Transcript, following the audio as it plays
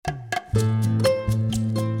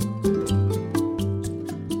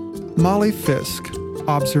Molly Fisk,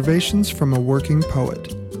 Observations from a Working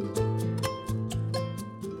Poet.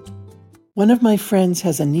 One of my friends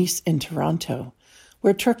has a niece in Toronto,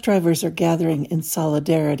 where truck drivers are gathering in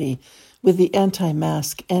solidarity with the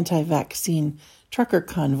anti-mask, anti-vaccine trucker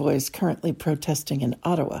convoys currently protesting in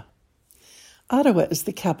Ottawa. Ottawa is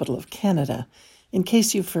the capital of Canada, in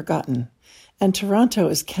case you've forgotten, and Toronto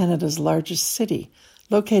is Canada's largest city,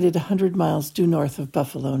 located 100 miles due north of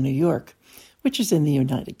Buffalo, New York, which is in the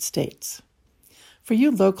United States. For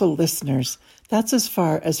you local listeners, that's as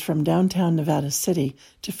far as from downtown Nevada City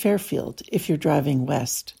to Fairfield if you're driving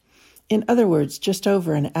west. In other words, just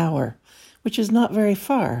over an hour, which is not very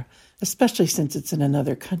far, especially since it's in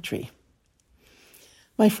another country.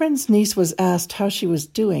 My friend's niece was asked how she was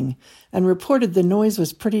doing and reported the noise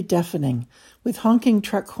was pretty deafening, with honking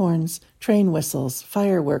truck horns, train whistles,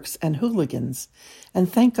 fireworks, and hooligans, and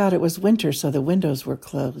thank God it was winter so the windows were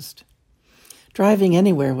closed. Driving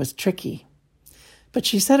anywhere was tricky. But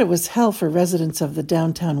she said it was hell for residents of the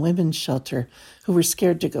downtown women's shelter who were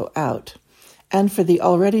scared to go out, and for the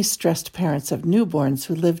already stressed parents of newborns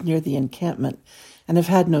who lived near the encampment and have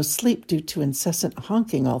had no sleep due to incessant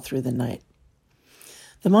honking all through the night.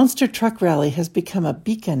 The monster truck rally has become a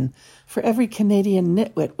beacon for every Canadian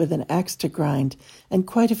nitwit with an axe to grind, and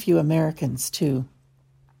quite a few Americans, too.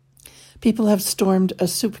 People have stormed a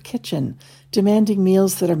soup kitchen, demanding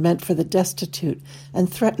meals that are meant for the destitute and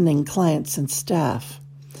threatening clients and staff.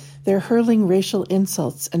 They're hurling racial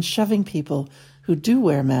insults and shoving people who do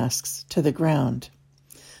wear masks to the ground.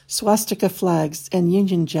 Swastika flags and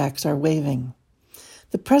Union Jacks are waving.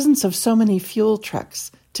 The presence of so many fuel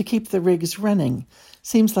trucks to keep the rigs running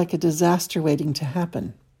seems like a disaster waiting to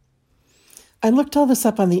happen. I looked all this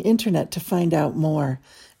up on the internet to find out more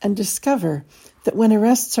and discover that when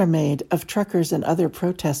arrests are made of truckers and other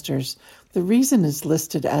protesters, the reason is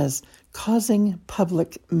listed as causing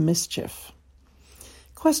public mischief.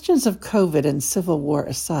 Questions of COVID and civil war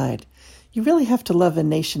aside, you really have to love a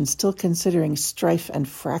nation still considering strife and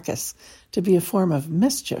fracas to be a form of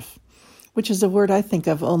mischief, which is a word I think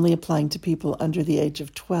of only applying to people under the age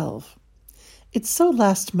of 12. It's so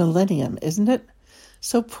last millennium, isn't it?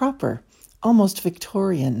 So proper, almost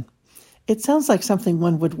Victorian. It sounds like something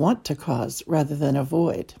one would want to cause rather than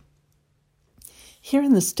avoid. Here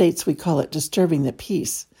in the States, we call it disturbing the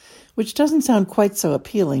peace, which doesn't sound quite so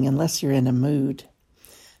appealing unless you're in a mood.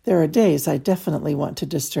 There are days I definitely want to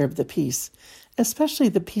disturb the peace, especially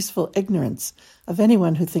the peaceful ignorance of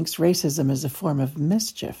anyone who thinks racism is a form of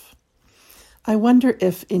mischief. I wonder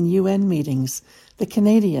if in UN meetings, the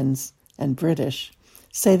Canadians and British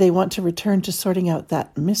say they want to return to sorting out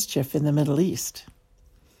that mischief in the Middle East.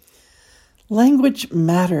 Language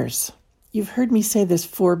matters. You've heard me say this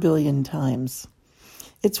 4 billion times.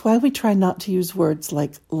 It's why we try not to use words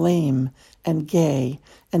like lame and gay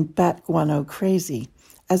and bat guano crazy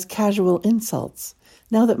as casual insults,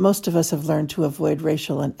 now that most of us have learned to avoid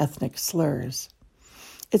racial and ethnic slurs.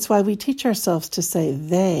 It's why we teach ourselves to say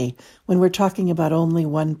they when we're talking about only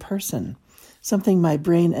one person, something my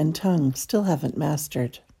brain and tongue still haven't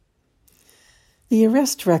mastered. The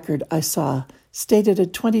arrest record I saw stated a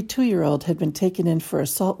 22-year-old had been taken in for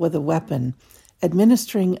assault with a weapon,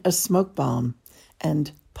 administering a smoke bomb, and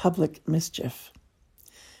public mischief.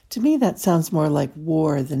 To me, that sounds more like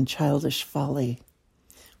war than childish folly.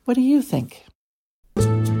 What do you think?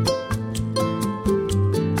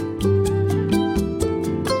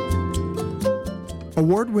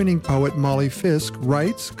 Award-winning poet Molly Fisk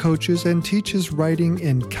writes, coaches, and teaches writing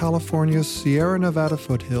in California's Sierra Nevada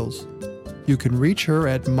foothills. You can reach her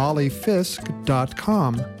at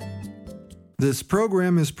mollyfisk.com. This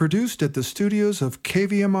program is produced at the studios of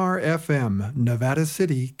KVMR-FM, Nevada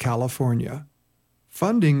City, California.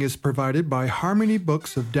 Funding is provided by Harmony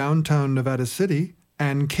Books of downtown Nevada City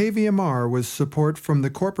and KVMR with support from the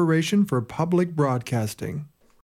Corporation for Public Broadcasting.